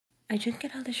I just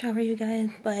got out of the shower, you guys,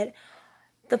 but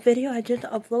the video I just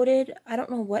uploaded, I don't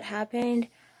know what happened.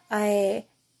 I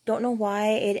don't know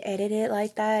why it edited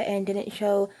like that and didn't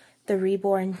show the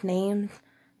reborn's names,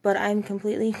 but I'm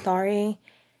completely sorry,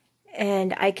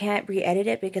 and I can't re-edit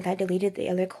it because I deleted the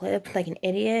other clips like an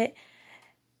idiot,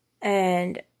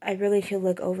 and I really should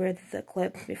look over the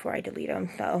clips before I delete them,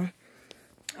 so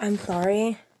I'm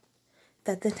sorry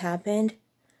that this happened,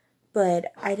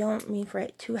 but I don't mean for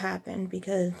it to happen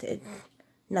because it's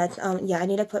nuts. Yeah, I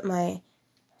need to put my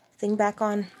thing back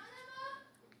on,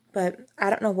 but I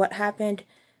don't know what happened,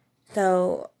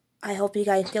 so I hope you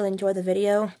guys still enjoy the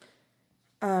video.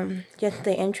 Just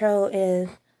the intro is,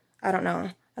 I don't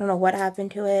know what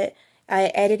happened to it. I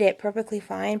edited it perfectly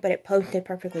fine, but it posted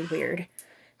perfectly weird,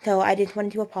 so I just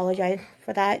wanted to apologize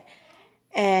for that,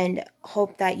 and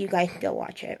hope that you guys still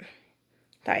watch it.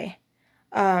 Sorry.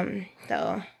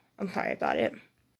 So, I'm sorry about it.